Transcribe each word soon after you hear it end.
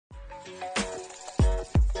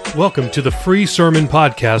Welcome to the free sermon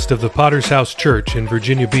podcast of the Potter's House Church in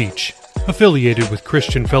Virginia Beach, affiliated with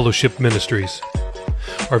Christian Fellowship Ministries.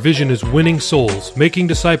 Our vision is winning souls, making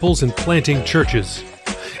disciples, and planting churches.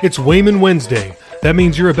 It's Wayman Wednesday. That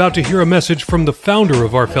means you're about to hear a message from the founder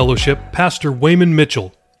of our fellowship, Pastor Wayman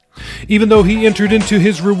Mitchell. Even though he entered into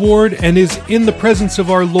his reward and is in the presence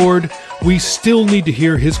of our Lord, we still need to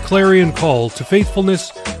hear his clarion call to faithfulness,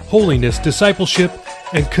 holiness, discipleship,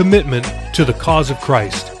 and commitment to the cause of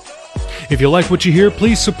Christ. If you like what you hear,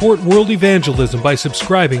 please support world evangelism by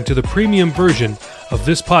subscribing to the premium version of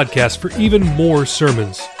this podcast for even more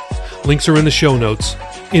sermons. Links are in the show notes.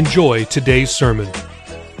 Enjoy today's sermon.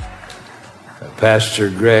 Pastor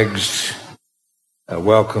Greg's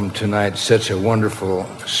welcome tonight. Such a wonderful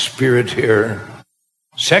spirit here.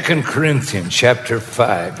 2 Corinthians chapter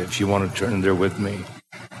 5, if you want to turn there with me.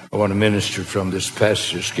 I want to minister from this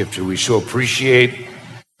passage of Scripture. We so appreciate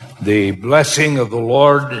the blessing of the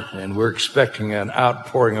Lord, and we're expecting an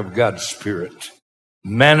outpouring of God's Spirit,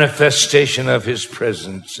 manifestation of His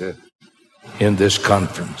presence in this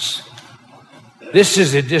conference. This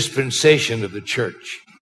is a dispensation of the church.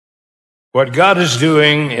 What God is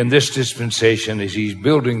doing in this dispensation is He's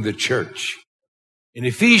building the church. In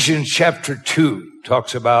Ephesians chapter 2,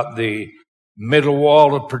 talks about the middle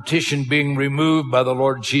wall of partition being removed by the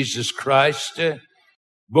Lord Jesus Christ,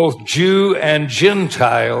 both Jew and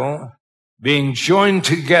Gentile being joined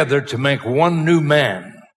together to make one new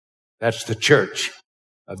man. That's the church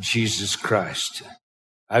of Jesus Christ.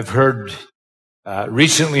 I've heard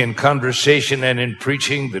recently in conversation and in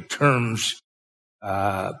preaching the terms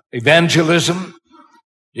evangelism,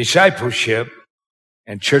 discipleship,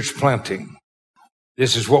 and church planting.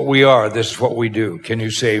 This is what we are. This is what we do. Can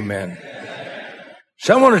you say amen?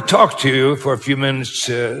 So I want to talk to you for a few minutes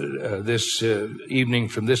this evening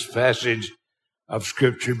from this passage of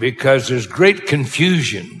Scripture, because there's great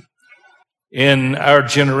confusion in our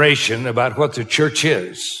generation about what the church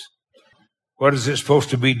is. What is it supposed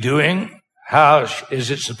to be doing? How is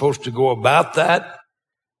it supposed to go about that?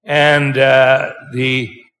 And the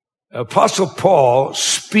Apostle Paul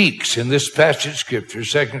speaks in this passage of Scripture,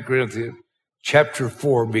 2 Corinthians chapter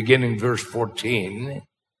 4, beginning verse 14.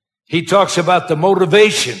 He talks about the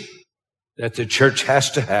motivation that the church has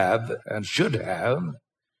to have and should have,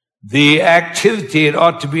 the activity it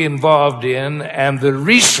ought to be involved in, and the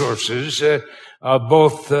resources of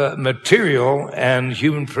both material and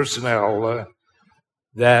human personnel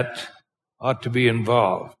that ought to be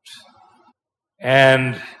involved.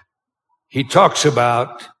 And he talks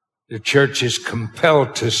about the church is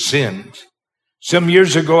compelled to sin. Some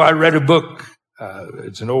years ago, I read a book.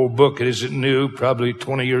 It's an old book. It isn't new, probably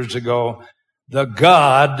 20 years ago. The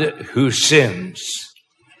God Who Sins.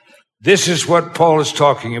 This is what Paul is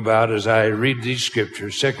talking about as I read these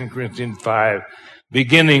scriptures, 2 Corinthians 5,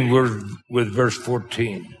 beginning with verse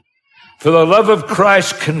 14. For the love of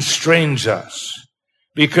Christ constrains us,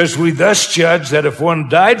 because we thus judge that if one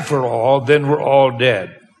died for all, then we're all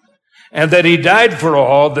dead. And that he died for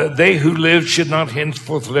all, that they who live should not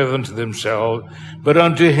henceforth live unto themselves, but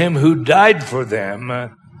unto him who died for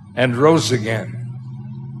them and rose again.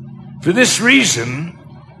 For this reason,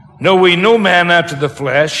 know we no man after the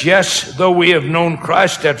flesh. Yes, though we have known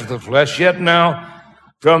Christ after the flesh, yet now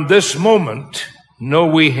from this moment know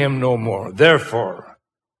we him no more. Therefore,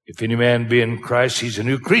 if any man be in Christ, he's a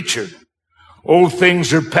new creature. Old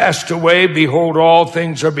things are passed away. Behold, all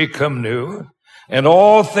things are become new. And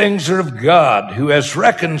all things are of God, who has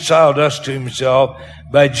reconciled us to himself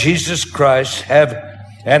by Jesus Christ,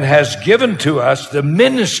 and has given to us the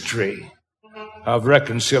ministry of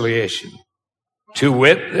reconciliation. To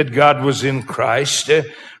wit, that God was in Christ,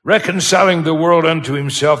 reconciling the world unto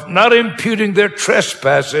himself, not imputing their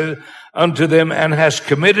trespasses unto them, and has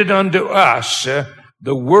committed unto us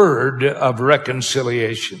the word of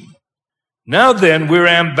reconciliation. Now then, we're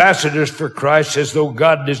ambassadors for Christ, as though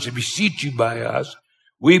God does beseech you by us.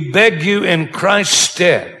 We beg you in Christ's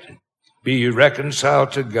stead, be you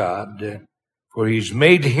reconciled to God, for he's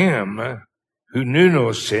made him who knew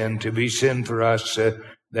no sin to be sin for us,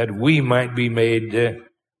 that we might be made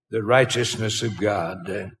the righteousness of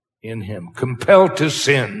God in him. Compelled to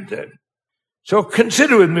sin. So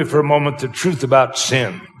consider with me for a moment the truth about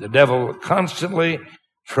sin. The devil constantly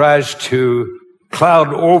tries to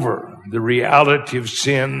cloud over the reality of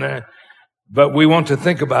sin, but we want to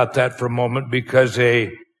think about that for a moment, because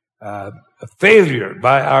a failure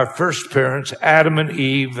by our first parents, Adam and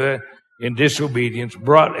Eve, in disobedience,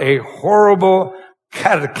 brought a horrible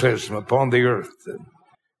cataclysm upon the earth.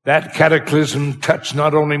 That cataclysm touched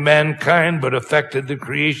not only mankind, but affected the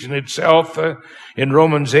creation itself. In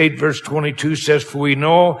Romans 8, verse 22 says, "For we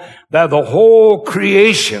know that the whole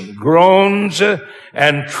creation groans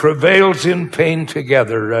and travails in pain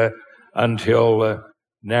together until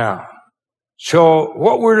now." So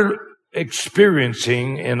what we're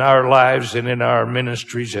experiencing in our lives and in our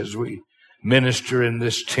ministries as we minister in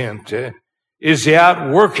this tent is the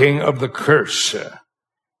outworking of the curse.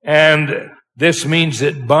 And this means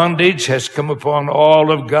that bondage has come upon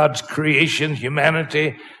all of God's creation,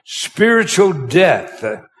 humanity. Spiritual death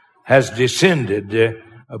has descended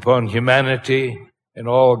upon humanity and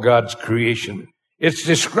all God's creation. It's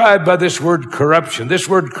described by this word corruption. This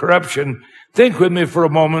word corruption, think with me for a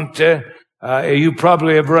moment. You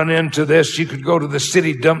probably have run into this. You could go to the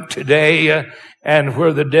city dump today and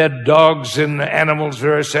where the dead dogs and animals,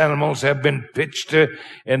 various animals, have been pitched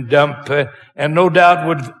and dumped, and no doubt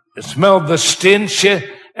would smell the stench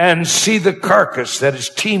and see the carcass that is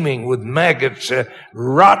teeming with maggots,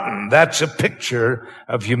 rotten. That's a picture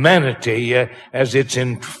of humanity as it's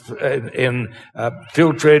infiltrated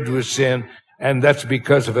with sin, and that's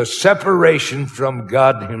because of a separation from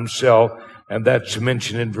God himself, and that's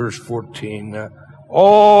mentioned in verse 14.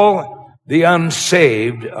 All the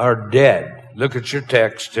unsaved are dead. Look at your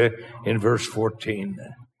text in verse 14.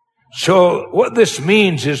 So what this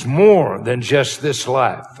means is more than just this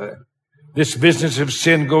life. This business of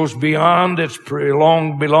sin goes beyond. It's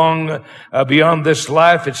beyond this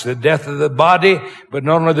life. It's the death of the body, but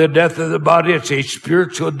not only the death of the body, it's a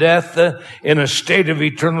spiritual death in a state of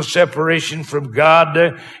eternal separation from God,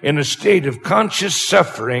 in a state of conscious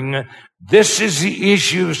suffering. This is the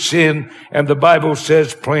issue of sin, and the Bible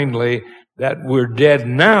says plainly that we're dead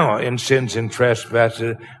now in sins and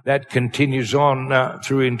trespasses. That continues on now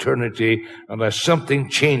through eternity unless something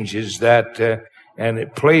changes that, and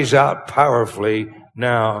it plays out powerfully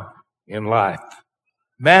now in life.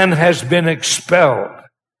 Man has been expelled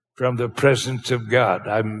from the presence of God.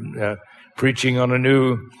 I'm preaching on a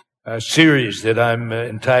new series that I'm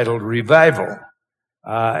entitled Revival,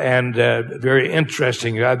 and very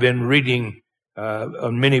interesting. I've been reading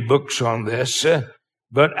on many books on this.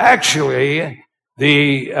 But actually,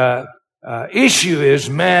 the issue is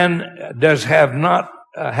man does not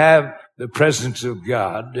have the presence of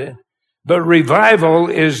God, but revival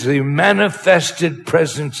is the manifested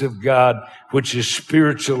presence of God, which is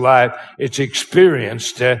spiritual life. It's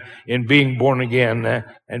experienced in being born again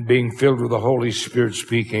and being filled with the Holy Spirit,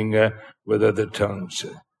 speaking with other tongues.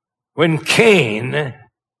 When Cain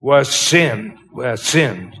was sinned,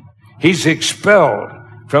 he's expelled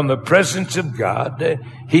from the presence of God.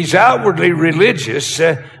 He's outwardly religious,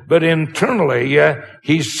 but internally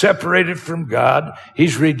he's separated from God.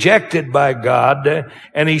 He's rejected by God.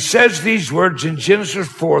 And he says these words in Genesis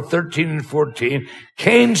 4:13 and 14.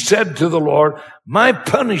 Cain said to the Lord, "My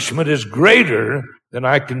punishment is greater than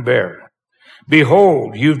I can bear.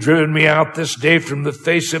 Behold, you've driven me out this day from the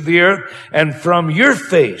face of the earth, and from your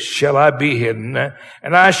face shall I be hidden,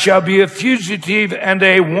 and I shall be a fugitive and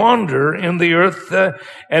a wanderer in the earth,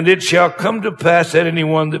 and it shall come to pass that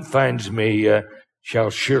anyone that finds me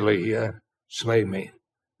shall surely slay me."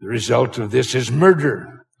 The result of this is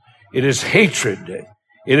murder. It is hatred.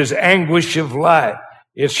 It is anguish of life.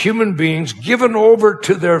 It's human beings given over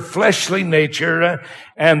to their fleshly nature,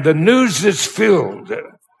 and the news is filled.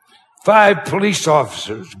 5 police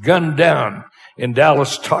officers gunned down in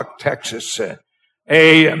Dallas, Texas.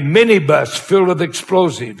 A minibus filled with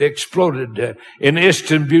explosives exploded in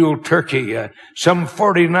Istanbul, Turkey. Some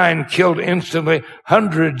 49 killed instantly,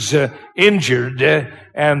 hundreds injured,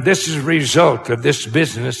 and this is a result of this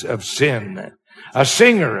business of sin. A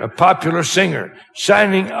singer, a popular singer,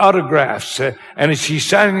 signing autographs, and as she's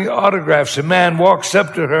signing the autographs, a man walks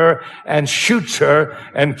up to her and shoots her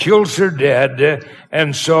and kills her dead.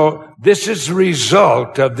 And so this is the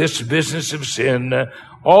result of this business of sin.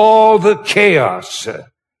 All the chaos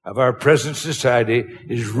of our present society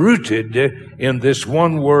is rooted in this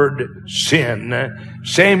one word, sin.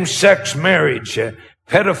 Same-sex marriage,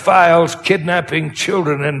 pedophiles kidnapping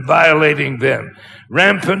children and violating them,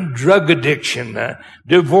 rampant drug addiction,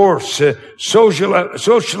 divorce,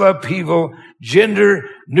 social upheaval,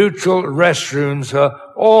 gender-neutral restrooms,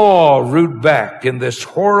 all root back in this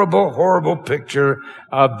horrible, horrible picture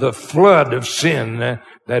of the flood of sin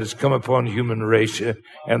that has come upon human race.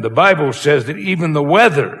 And the Bible says that even the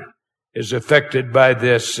weather is affected by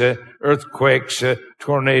this. Earthquakes,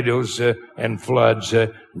 tornadoes, and floods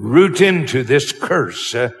root into this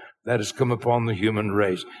curse that has come upon the human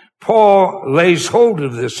race. Paul lays hold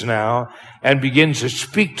of this now and begins to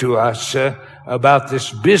speak to us about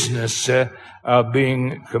this business of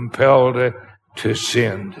being compelled to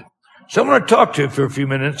sin. So I want to talk to you for a few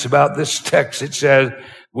minutes about this text. It says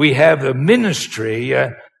we have a ministry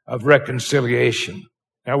of reconciliation.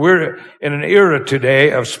 Now, we're in an era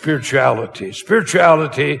today of spirituality.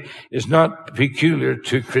 Spirituality is not peculiar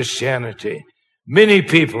to Christianity. Many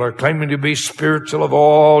people are claiming to be spiritual of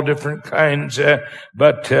all different kinds,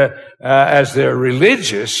 but as they're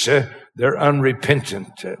religious, they're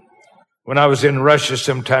unrepentant. When I was in Russia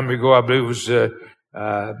some time ago, I believe it was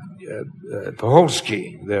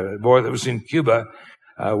Tucholsky, the boy that was in Cuba,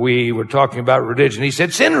 we were talking about religion. He said,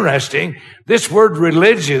 it's interesting, this word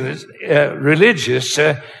religious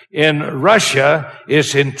in Russia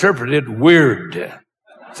is interpreted weird. I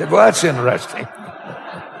said, well, that's interesting.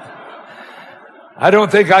 I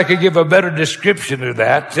don't think I could give a better description of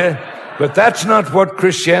that, but that's not what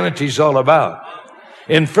Christianity is all about.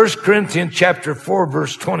 In 1 Corinthians chapter 4,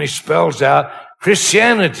 verse 20 spells out,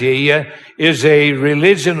 Christianity is a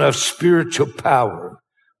religion of spiritual power.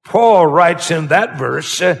 Paul writes in that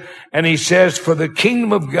verse, and he says, for the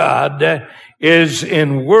kingdom of God is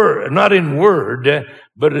in word, not in word,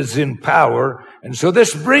 but is in power. And so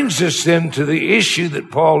this brings us then to the issue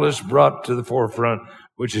that Paul has brought to the forefront,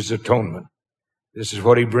 which is atonement. This is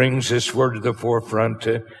what he brings this word to the forefront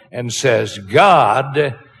and says,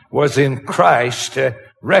 God was in Christ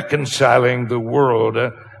reconciling the world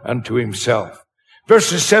unto himself.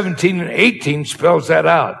 Verses 17 and 18 spells that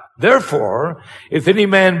out. Therefore, if any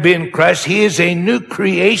man be in Christ, he is a new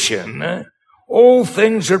creation. All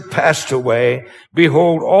things are passed away.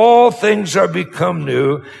 Behold, all things are become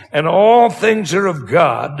new, and all things are of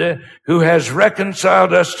God, who has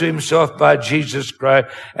reconciled us to himself by Jesus Christ,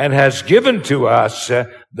 and has given to us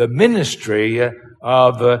the ministry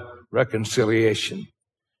of reconciliation.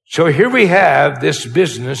 So here we have this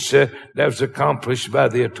business that was accomplished by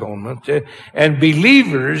the atonement, and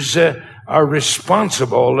believers are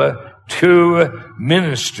responsible to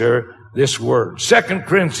minister this word. 2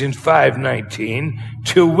 Corinthians 5:19,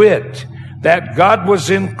 to wit, that God was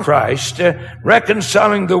in Christ,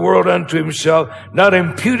 reconciling the world unto himself, not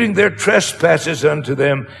imputing their trespasses unto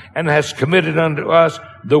them, and has committed unto us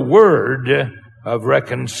the word of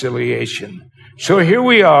reconciliation. So here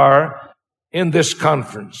we are in this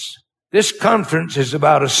conference. This conference is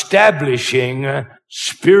about establishing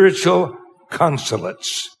spiritual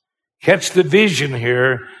consulates. Catch the vision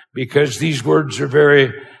here, because these words are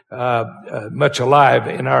very much alive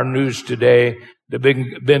in our news today. The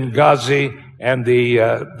Benghazi and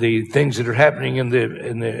the things that are happening in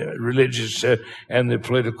the religious and the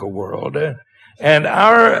political world, and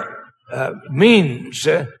our means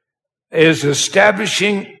is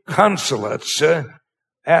establishing consulates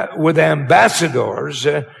with ambassadors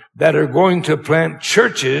that are going to plant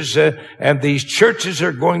churches, and these churches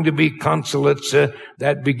are going to be consulates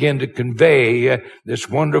that begin to convey this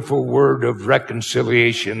wonderful word of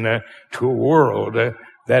reconciliation to a world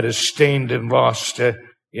that is stained and lost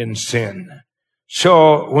in sin.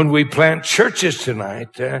 So when we plant churches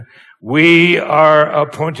tonight, we are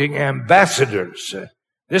appointing ambassadors.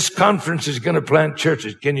 This conference is going to plant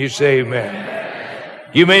churches. Can you say amen?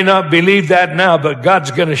 You may not believe that now, but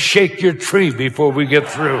God's going to shake your tree before we get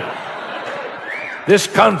through. This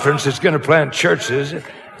conference is going to plant churches.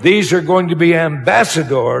 These are going to be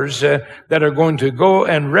ambassadors that are going to go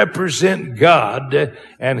and represent God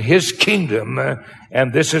and his kingdom.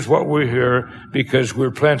 And this is what we're here because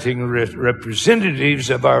we're planting representatives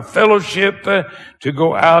of our fellowship to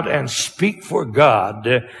go out and speak for God.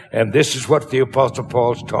 And this is what the Apostle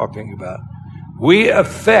Paul is talking about. We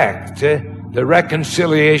affect the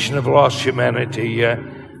reconciliation of lost humanity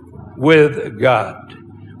with God.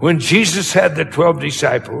 When Jesus had the 12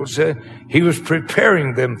 disciples, he was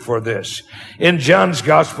preparing them for this. In John's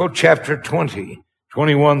Gospel, chapter 20,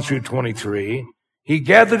 21 through 23, he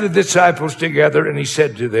gathered the disciples together and he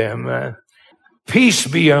said to them, peace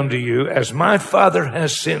be unto you, as my Father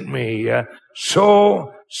has sent me,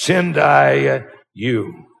 so send I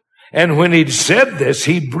you. And when he'd said this,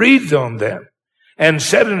 he breathed on them and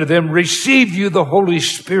said unto them, receive you the Holy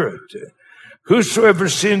Spirit. Whosoever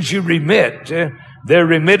sins you remit, they're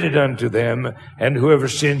remitted unto them, and whoever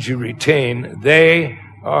sins you retain, they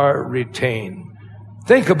are retained.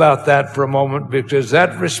 Think about that for a moment, because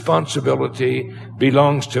that responsibility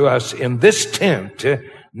belongs to us in this tent,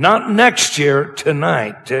 not next year,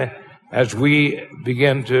 tonight, as we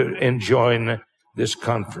begin to enjoy this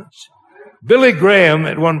conference. Billy Graham,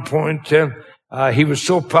 at one point, he was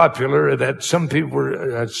so popular that some people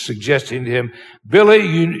were suggesting to him, Billy,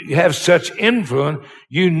 you have such influence,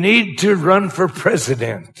 you need to run for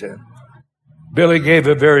president. Billy gave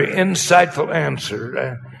a very insightful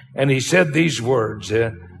answer, and he said these words,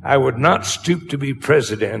 I would not stoop to be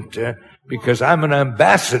president because I'm an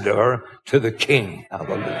ambassador to the King.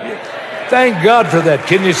 Hallelujah. Thank God for that.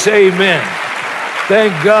 Can you say amen?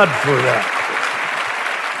 Thank God for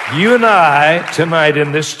that. You and I tonight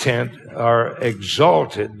in this tent are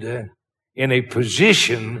exalted in a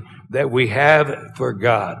position that we have for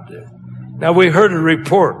God. Now, we heard a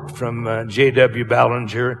report from J.W.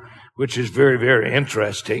 Ballinger, which is very, very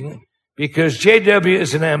interesting, because J.W.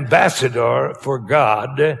 is an ambassador for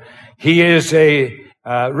God. He is a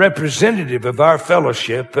representative of our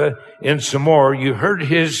fellowship in Samoa. You heard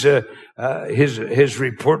his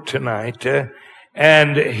report tonight,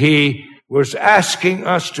 and he was asking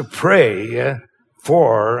us to pray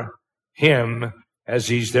for him as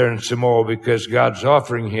he's there in Samoa, because God's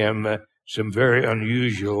offering him some very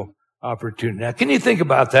unusual opportunity. Now, can you think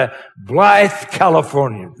about that? Blythe,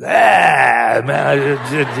 California.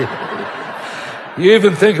 You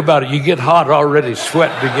even think about it, you get hot already,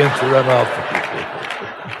 sweat begins to run off.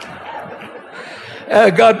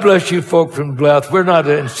 God bless you folk from Blythe. We're not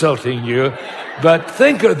insulting you, but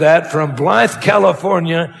think of that, from Blythe,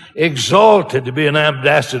 California, exalted to be an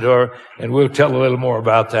ambassador, and we'll tell a little more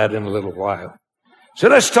about that in a little while. So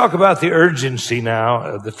let's talk about the urgency now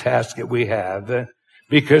of the task that we have,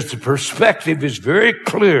 because the perspective is very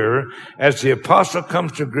clear as the apostle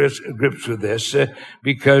comes to grips with this,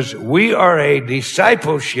 because we are a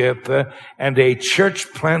discipleship and a church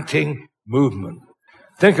planting movement.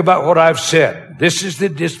 Think about what I've said. This is the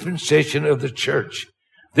dispensation of the church.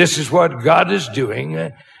 This is what God is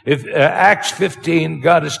doing. If Acts 15,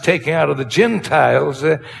 God is taking out of the Gentiles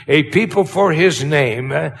a people for his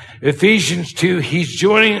name. Ephesians 2, he's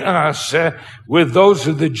joining us with those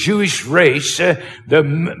of the Jewish race. The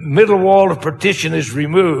middle wall of partition is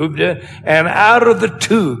removed, and out of the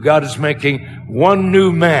two, God is making one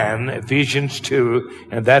new man, Ephesians 2,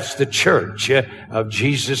 and that's the church of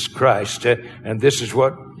Jesus Christ. And this is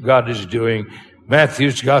what God is doing.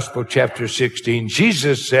 Matthew's Gospel, chapter 16,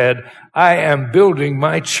 Jesus said, I am building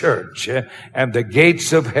my church, and the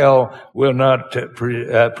gates of hell will not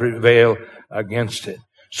prevail against it.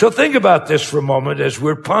 So think about this for a moment as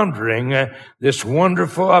we're pondering this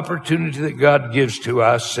wonderful opportunity that God gives to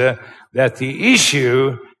us, that the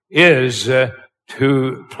issue is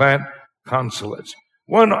to plant consulates.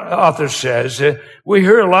 One author says, we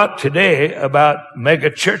hear a lot today about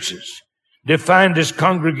mega churches, defined as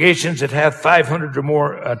congregations that have 500 or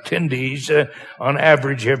more attendees on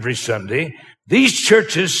average every Sunday. These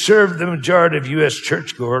churches serve the majority of U.S.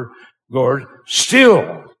 churchgoers.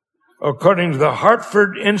 Still, according to the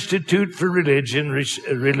Hartford Institute for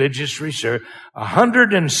Religious Research,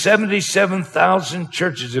 177,000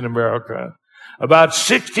 churches in America. About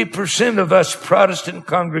 60% of us Protestant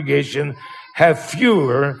congregations have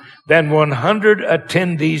fewer than 100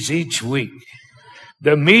 attendees each week.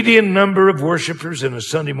 The median number of worshipers in a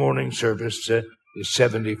Sunday morning service is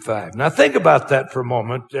 75. Now think about that for a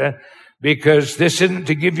moment, because this isn't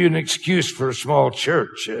to give you an excuse for a small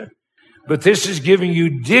church, but this is giving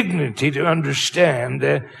you dignity to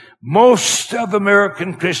understand most of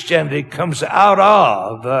American Christianity comes out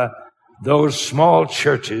of those small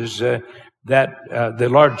churches that the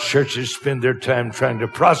large churches spend their time trying to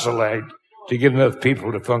proselyte to get enough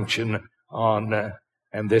people to function on,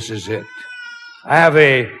 and this is it. I have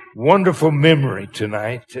a wonderful memory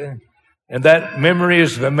tonight, and that memory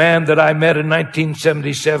is of a man that I met in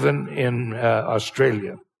 1977 in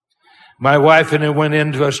Australia. My wife and I went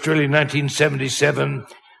into Australia in 1977.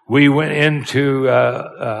 We went into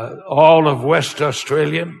all of West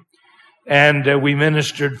Australia, and we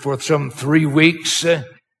ministered for some 3 weeks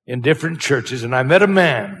in different churches, and I met a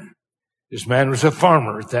man. This man was a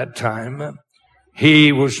farmer at that time.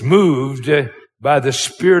 He was moved by the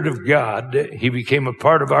Spirit of God. He became a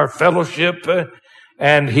part of our fellowship,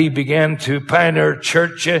 and he began to pioneer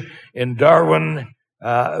church in Darwin,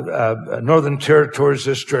 Northern Territories,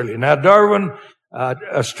 Australia. Now, Darwin,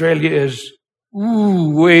 Australia is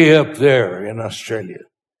way up there in Australia.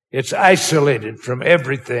 It's isolated from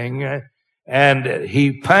everything, and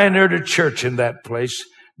he pioneered a church in that place.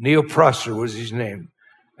 Neil Prosser was his name,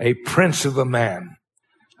 a prince of a man.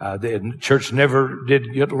 The church never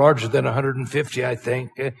did get larger than 150, I think,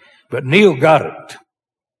 but Neil got it.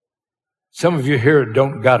 Some of you here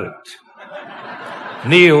don't got it.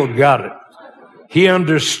 Neil got it. He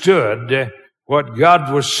understood what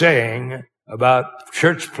God was saying about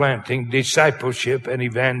church planting, discipleship, and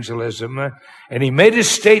evangelism, and he made a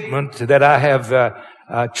statement that I have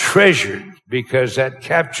treasured, because that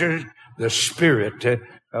captured the spirit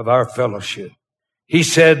of our fellowship. He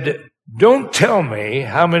said, don't tell me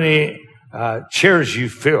how many chairs you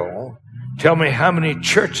fill. Tell me how many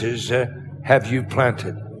churches have you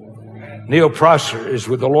planted. Neil Prosser is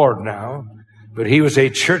with the Lord now, but he was a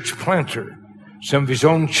church planter. Some of his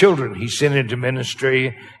own children he sent into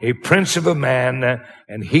ministry, a prince of a man,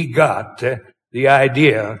 and he got the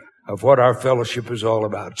idea of what our fellowship is all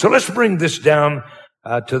about. So let's bring this down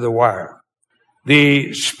to the wire.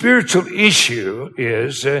 The spiritual issue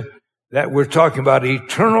is that we're talking about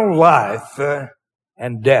eternal life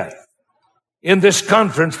and death. In this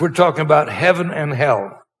conference, we're talking about heaven and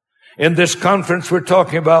hell. In this conference, we're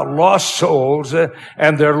talking about lost souls,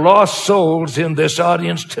 and they're lost souls in this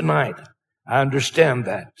audience tonight. I understand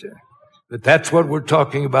that. But that's what we're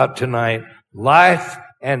talking about tonight. Life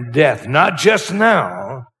and death. Not just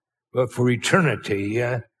now, but for eternity.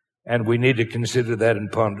 And we need to consider that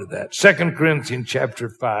and ponder that. 2 Corinthians chapter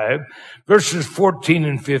 5, verses 14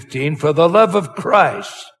 and 15. For the love of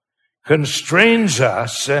Christ constrains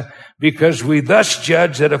us, because we thus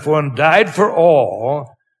judge that if one died for all,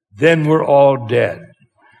 then we're all dead.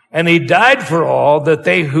 And he died for all, that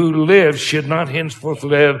they who live should not henceforth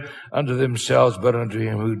live unto themselves, but unto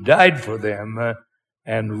him who died for them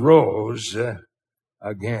and rose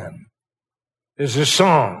again. There's a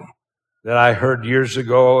song that I heard years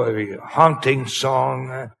ago, a haunting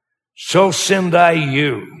song. So send I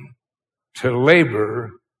you to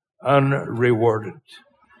labor unrewarded.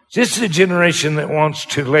 This is a generation that wants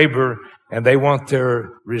to labor, and they want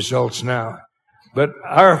their results now. But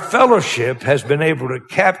our fellowship has been able to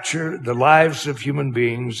capture the lives of human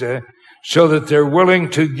beings so that they're willing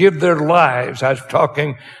to give their lives. I was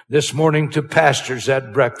talking this morning to pastors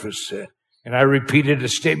at breakfast, and I repeated a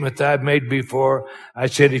statement that I've made before. I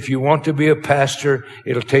said, if you want to be a pastor,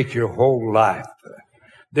 it'll take your whole life.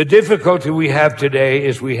 The difficulty we have today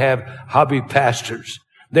is we have hobby pastors.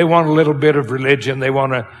 They want a little bit of religion. They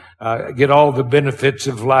want to get all the benefits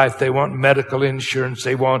of life. They want medical insurance.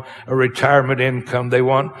 They want a retirement income. They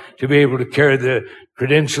want to be able to carry the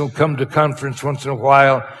credential, come to conference once in a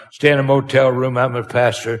while, stay in a motel room. I'm a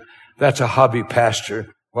pastor. That's a hobby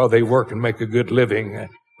pastor while they work and make a good living.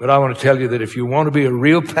 But I want to tell you that if you want to be a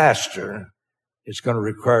real pastor, it's going to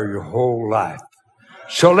require your whole life.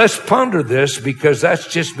 So let's ponder this, because that's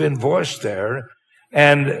just been voiced there.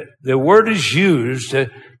 And the word is used,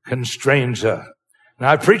 constrains us.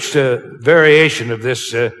 Now, I preached a variation of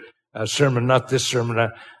this sermon, not this sermon.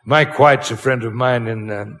 Mike White's a friend of mine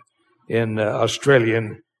in Australia,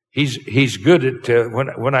 and he's good at,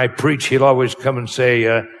 when I preach, he'll always come and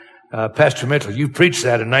say, Pastor Mitchell, you preached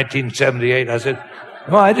that in 1978. I said,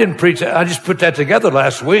 no, I didn't preach that. I just put that together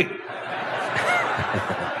last week.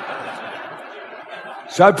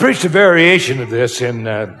 So I preached a variation of this in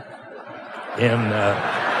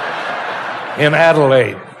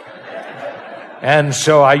Adelaide. And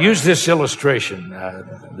so I used this illustration.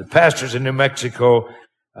 The pastors in New Mexico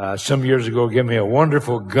some years ago gave me a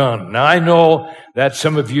wonderful gun. Now I know that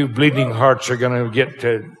some of you bleeding hearts are going to get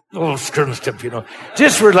a little step,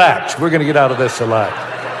 Just relax. We're going to get out of this alive.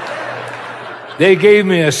 They gave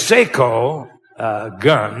me a Seiko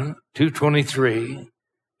gun, 223,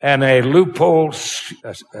 and a loophole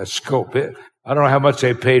scope. I don't know how much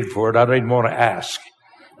they paid for it. I don't even want to ask.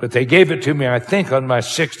 But they gave it to me, I think, on my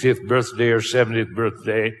 60th birthday or 70th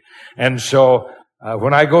birthday. And so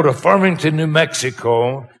when I go to Farmington, New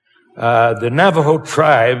Mexico, the Navajo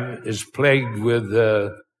tribe is plagued with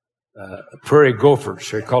prairie gophers.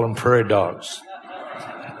 They call them prairie dogs.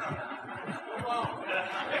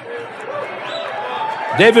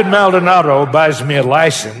 David Maldonado buys me a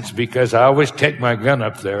license because I always take my gun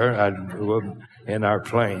up there in our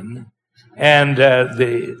plane. And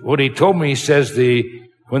what he told me, he says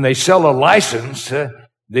when they sell a license,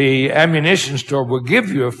 the ammunition store will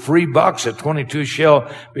give you a free box of 22 shell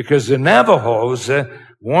because the Navajos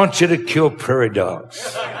want you to kill prairie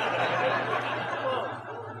dogs.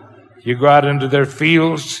 You go out into their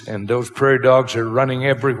fields, and those prairie dogs are running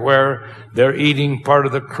everywhere. They're eating part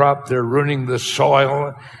of the crop. They're ruining the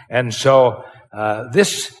soil. And so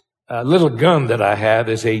this little gun that I have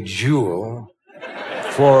is a jewel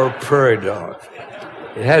for prairie dog.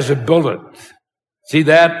 It has a bullet. See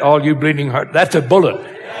that, all you bleeding heart? That's a bullet.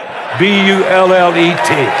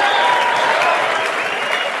 B-U-L-L-E-T.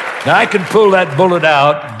 Now I can pull that bullet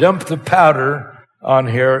out, dump the powder on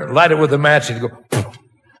here, light it with a match, and go.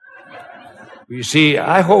 You see,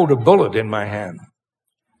 I hold a bullet in my hand.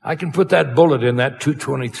 I can put that bullet in that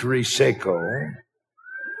 223 Seiko,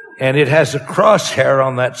 and it has a crosshair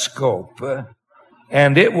on that scope,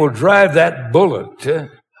 and it will drive that bullet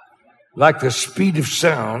like the speed of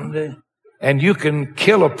sound, and you can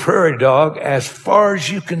kill a prairie dog as far as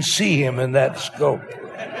you can see him in that scope.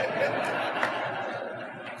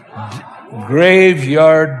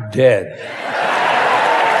 Graveyard dead.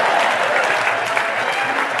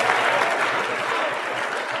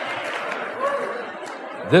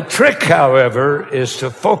 The trick, however, is to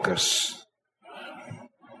focus.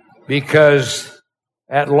 Because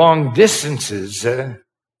at long distances,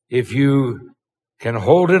 if you can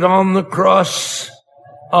hold it on the cross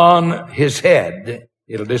on his head,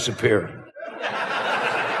 it'll disappear.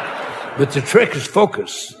 But the trick is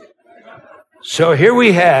focus. So here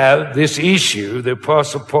we have this issue. The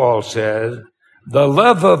Apostle Paul says, the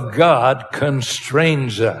love of God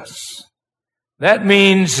constrains us. That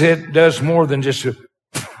means it does more than just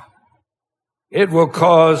it will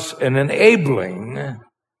cause an enabling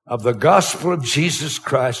of the gospel of Jesus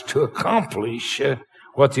Christ to accomplish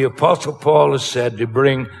what the Apostle Paul has said, to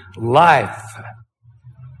bring life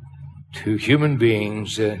to human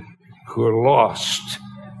beings who are lost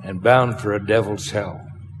and bound for a devil's hell.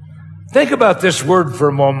 Think about this word for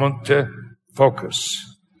a moment, focus.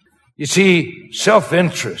 You see,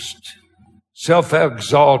 self-interest,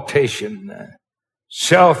 self-exaltation,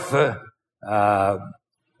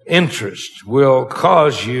 self-interest will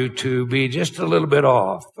cause you to be just a little bit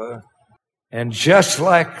off. And just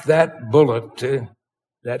like that bullet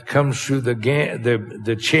that comes through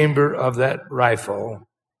the chamber of that rifle,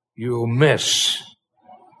 you'll miss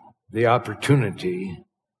the opportunity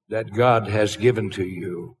that God has given to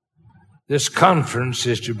you. This conference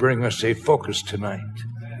is to bring us a focus tonight.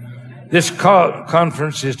 This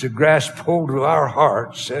conference is to grasp hold of our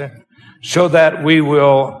hearts so that we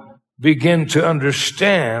will begin to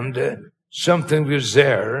understand something is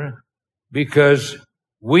there, because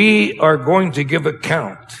we are going to give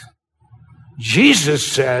account. Jesus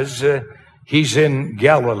says he's in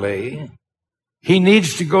Galilee. He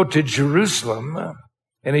needs to go to Jerusalem.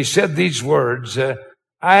 And he said these words,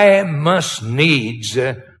 I must needs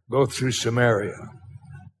go through Samaria.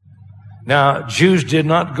 Now, Jews did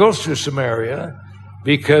not go through Samaria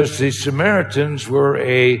because the Samaritans were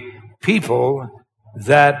a people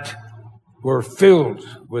that were filled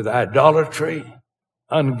with idolatry,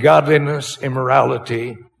 ungodliness,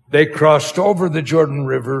 immorality. They crossed over the Jordan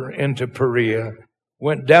River into Perea,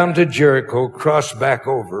 went down to Jericho, crossed back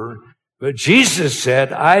over. But Jesus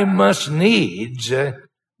said, I must needs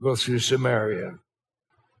go through Samaria.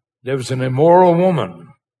 There was an immoral woman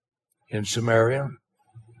in Samaria.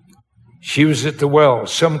 She was at the well.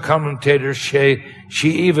 Some commentators say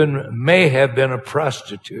she even may have been a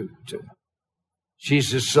prostitute.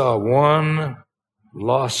 Jesus saw one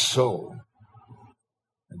lost soul.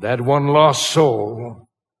 That one lost soul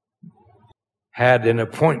had an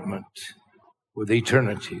appointment with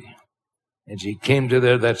eternity. And she came to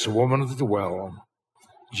there. That's a woman at the well.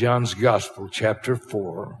 John's Gospel, chapter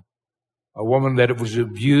 4. A woman that was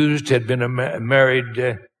abused, had been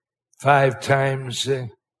married 5 times,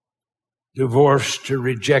 divorced or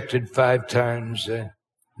rejected 5 times,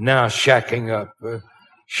 now shacking up.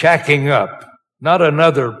 Shacking up. Not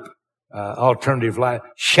another alternative life.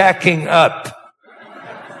 Shacking up.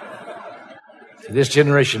 This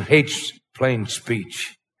generation hates plain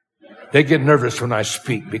speech. They get nervous when I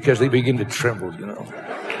speak because they begin to tremble, you know.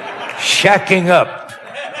 Shacking up.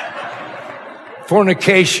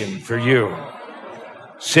 Fornication for you.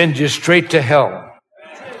 Send you straight to hell.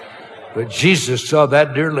 But Jesus saw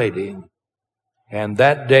that dear lady, and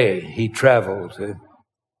that day he traveled,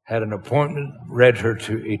 had an appointment, read her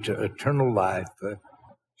to eternal life.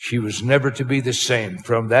 She was never to be the same.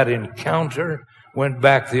 From that encounter, went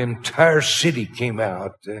back, the entire city came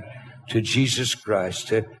out to Jesus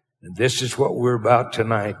Christ. And this is what we're about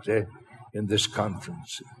tonight in this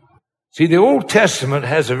conference. See, the Old Testament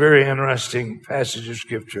has a very interesting passage of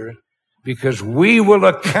Scripture, because we will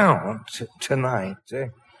account tonight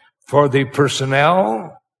for the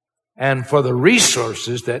personnel and for the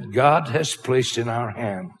resources that God has placed in our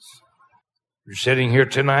hands. You're sitting here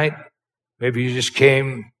tonight, maybe you just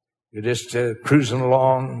came, you're just cruising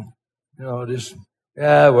along, you know,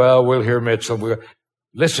 we'll hear Mitchell.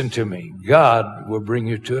 Listen to me. God will bring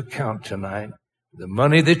you to account tonight the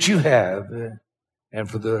money that you have and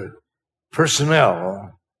for the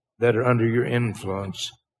personnel that are under your influence.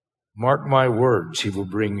 Mark my words, he will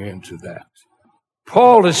bring you into that.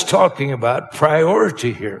 Paul is talking about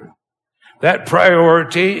priority here. That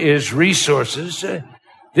priority is resources.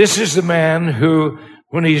 This is the man who,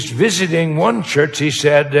 when he's visiting one church, he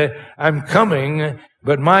said, I'm coming,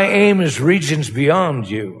 but my aim is regions beyond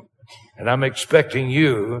you. And I'm expecting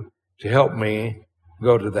you to help me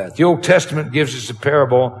go to that. The Old Testament gives us a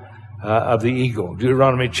parable of the eagle.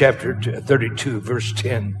 Deuteronomy chapter 32, verse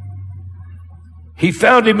 10. He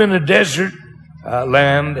found him in a desert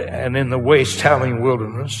land and in the waste howling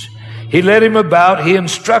wilderness. He led him about, he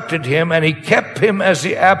instructed him, and he kept him as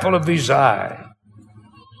the apple of his eye.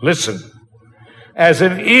 Listen, as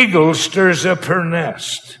an eagle stirs up her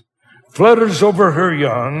nest, flutters over her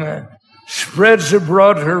young, spreads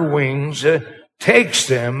abroad her wings, takes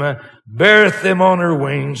them, beareth them on her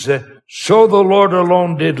wings. So the Lord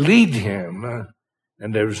alone did lead him,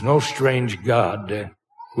 and there was no strange God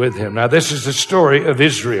with him. Now, this is the story of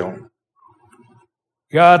Israel.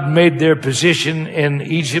 God made their position in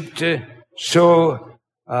Egypt so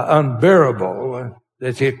unbearable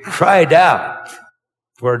that they cried out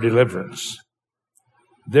for deliverance.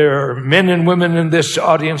 There are men and women in this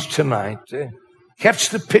audience tonight. Catch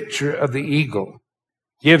the picture of the eagle.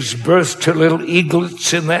 Gives birth to little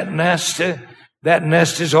eaglets in that nest. That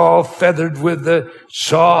nest is all feathered with the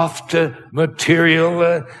soft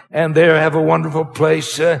material, and they have a wonderful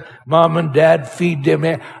place. Mom and Dad feed them.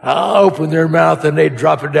 Open their mouth and they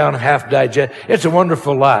drop it down half digest. It's a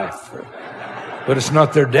wonderful life, but it's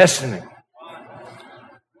not their destiny.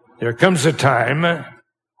 There comes a time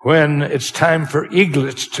when it's time for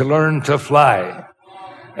eaglets to learn to fly.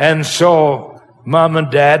 And so Mom and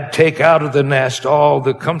Dad take out of the nest all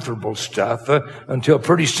the comfortable stuff until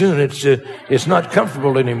pretty soon it's not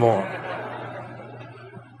comfortable anymore.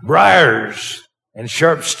 Briars and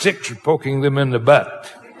sharp sticks are poking them in the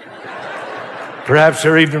butt. Perhaps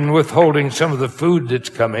they're even withholding some of the food that's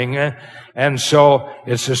coming. And so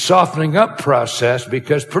it's a softening up process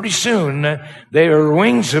because pretty soon their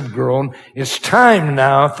wings have grown. It's time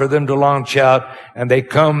now for them to launch out, and they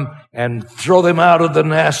come and throw them out of the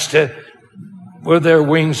nest with their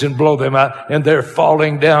wings and blow them out, and they're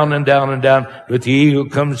falling down and down and down. But the eagle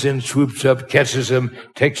comes in, swoops up, catches them,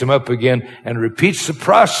 takes them up again, and repeats the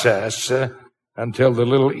process until the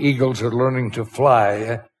little eagles are learning to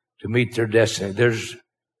fly to meet their destiny. There's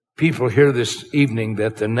people here this evening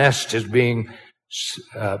that the nest is being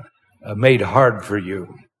made hard for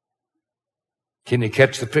you. Can you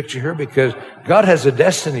catch the picture here? Because God has a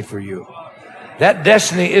destiny for you. That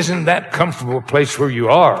destiny isn't that comfortable place where you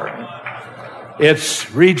are.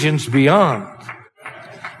 It's regions beyond.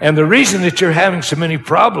 And the reason that you're having so many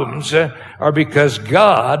problems are because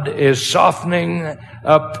God is softening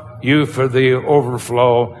up you for the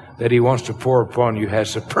overflow that he wants to pour upon you,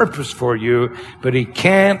 has a purpose for you, but he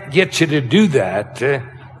can't get you to do that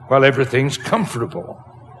while everything's comfortable.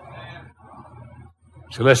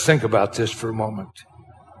 So let's think about this for a moment.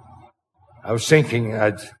 I was thinking,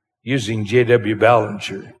 using J.W.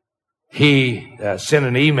 Ballinger. He sent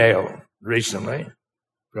an email recently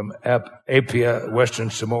from Apia,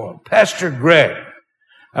 Western Samoa. Pastor Greg,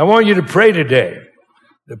 I want you to pray today.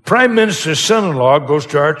 The Prime Minister's son-in-law goes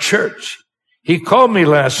to our church. He called me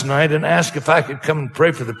last night and asked if I could come and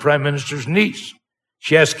pray for the Prime Minister's niece.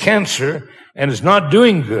 She has cancer and is not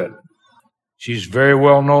doing good. She's very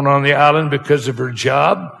well known on the island because of her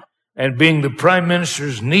job. And being the Prime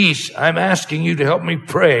Minister's niece, I'm asking you to help me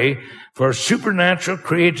pray for a supernatural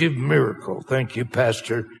creative miracle. Thank you,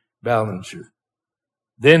 Pastor Ballinger.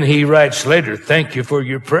 Then he writes later, thank you for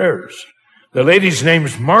your prayers. The lady's name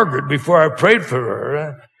is Margaret. Before I prayed for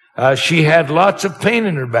her, she had lots of pain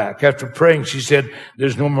in her back. After praying, she said,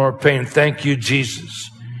 there's no more pain. Thank you, Jesus.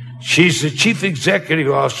 She's the chief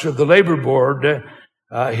executive officer of the labor board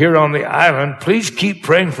here on the island. Please keep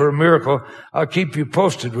praying for a miracle. I'll keep you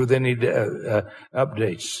posted with any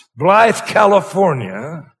updates. Blythe,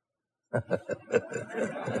 California,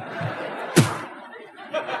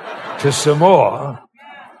 to Samoa,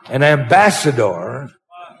 an ambassador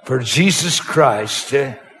for Jesus Christ,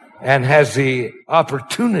 and has the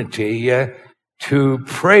opportunity to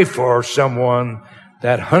pray for someone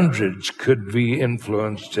that hundreds could be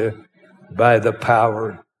influenced by the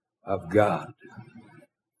power of God.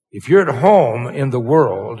 If you're at home in the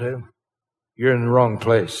world, you're in the wrong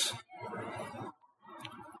place.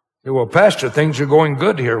 Well, Pastor, things are going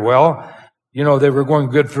good here. Well, you know, they were going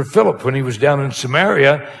good for Philip when he was down in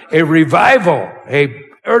Samaria. A revival, a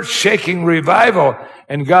earth-shaking revival.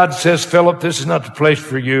 And God says, Philip, this is not the place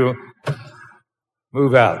for you.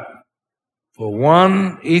 Move out. For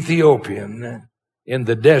one Ethiopian in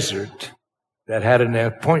the desert that had an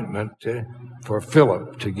appointment for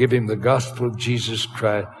Philip to give him the gospel of Jesus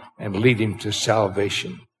Christ and lead him to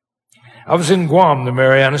salvation. I was in Guam, the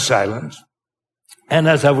Marianas Islands, and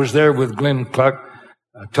as I was there with Glenn Clark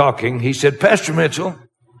talking, he said, Pastor Mitchell,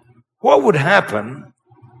 what would happen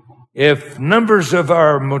if numbers of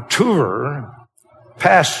our mature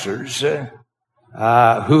pastors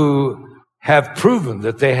who have proven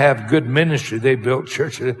that they have good ministry, they built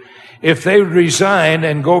churches, if they would resign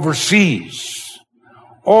and go overseas,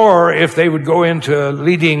 or if they would go into a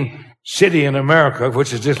leading city in America,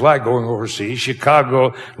 which is just like going overseas,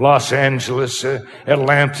 Chicago, Los Angeles,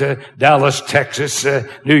 Atlanta, Dallas, Texas,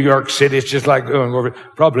 New York City, it's just like going over,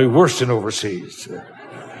 probably worse than overseas.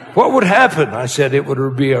 What would happen? I said it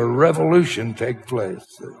would be a revolution take place.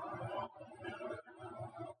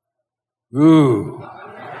 Ooh.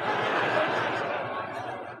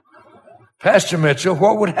 Pastor Mitchell,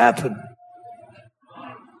 what would happen?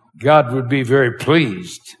 God would be very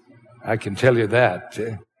pleased. I can tell you that,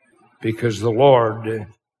 because the Lord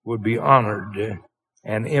would be honored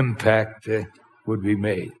and impact would be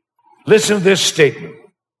made. Listen to this statement,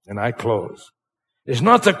 and I close. It's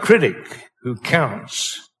not the critic who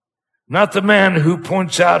counts, not the man who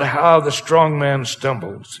points out how the strong man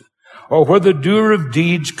stumbles, or where the doer of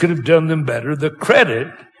deeds could have done them better. The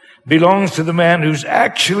credit belongs to the man who's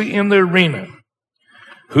actually in the arena,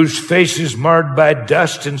 whose face is marred by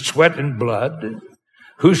dust and sweat and blood,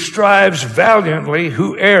 who strives valiantly,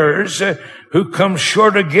 who errs, who comes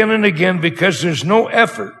short again and again because there's no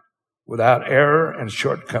effort without error and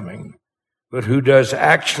shortcoming, but who does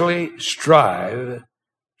actually strive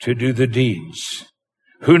to do the deeds,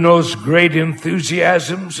 who knows great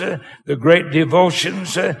enthusiasms, the great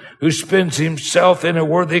devotions, who spends himself in a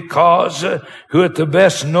worthy cause, who at the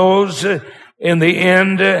best knows in the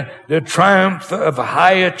end the triumph of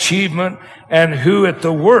high achievement, and who at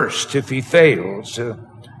the worst, if he fails,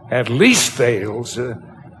 at least fails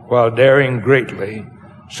while daring greatly,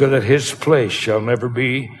 so that his place shall never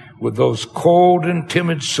be with those cold and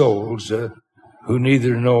timid souls who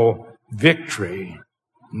neither know victory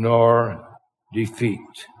nor defeat.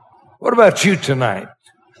 What about you tonight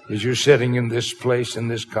as you're sitting in this place in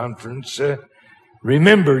this conference?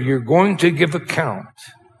 Remember, you're going to give account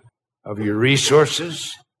of your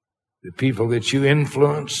resources, the people that you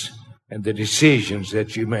influence, and the decisions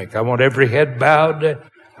that you make. I want every head bowed.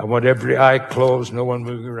 I want every eye closed, no one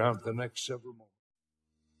moving around for the next several moments.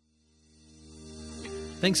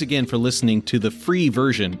 Thanks again for listening to the free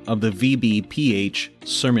version of the VBPH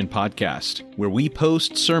Sermon Podcast, where we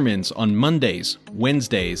post sermons on Mondays,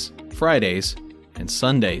 Wednesdays, Fridays, and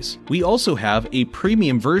Sundays. We also have a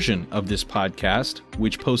premium version of this podcast,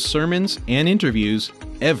 which posts sermons and interviews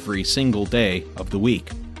every single day of the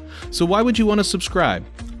week. So why would you want to subscribe?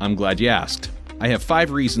 I'm glad you asked. I have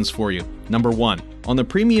 5 reasons for you. Number 1, on the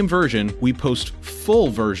premium version, we post full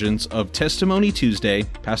versions of Testimony Tuesday,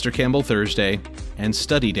 Pastor Campbell Thursday, and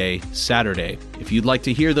Study Day Saturday. If you'd like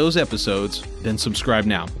to hear those episodes, then subscribe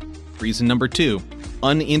now. Reason number 2,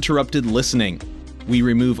 uninterrupted listening. We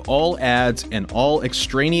remove all ads and all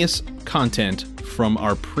extraneous content from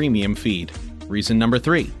our premium feed. Reason number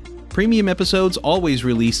 3, premium episodes always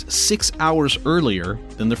release 6 hours earlier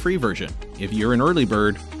than the free version. If you're an early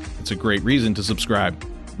bird, it's a great reason to subscribe.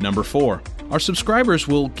 Number 4, our subscribers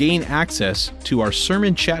will gain access to our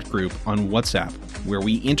sermon chat group on WhatsApp, where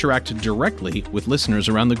we interact directly with listeners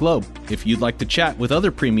around the globe. If you'd like to chat with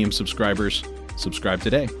other premium subscribers, subscribe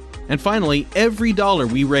today. And finally, every dollar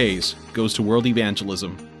we raise goes to world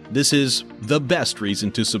evangelism. This is the best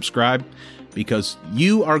reason to subscribe, because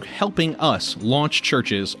you are helping us launch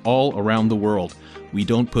churches all around the world. We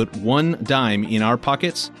don't put one dime in our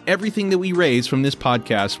pockets. Everything that we raise from this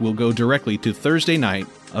podcast will go directly to Thursday night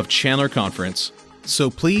of Chandler Conference. So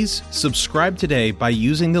please subscribe today by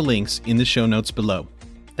using the links in the show notes below.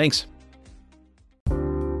 Thanks.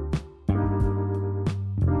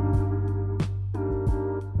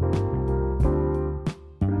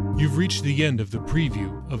 You've reached the end of the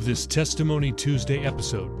preview of this Testimony Tuesday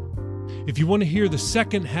episode. If you want to hear the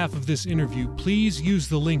second half of this interview, please use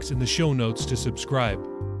the links in the show notes to subscribe.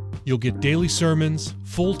 You'll get daily sermons,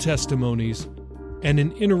 full testimonies, and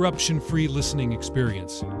an interruption-free listening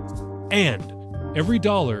experience. And every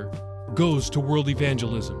dollar goes to world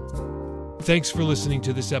evangelism. Thanks for listening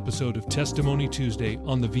to this episode of Testimony Tuesday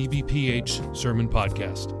on the VBPH Sermon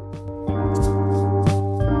Podcast.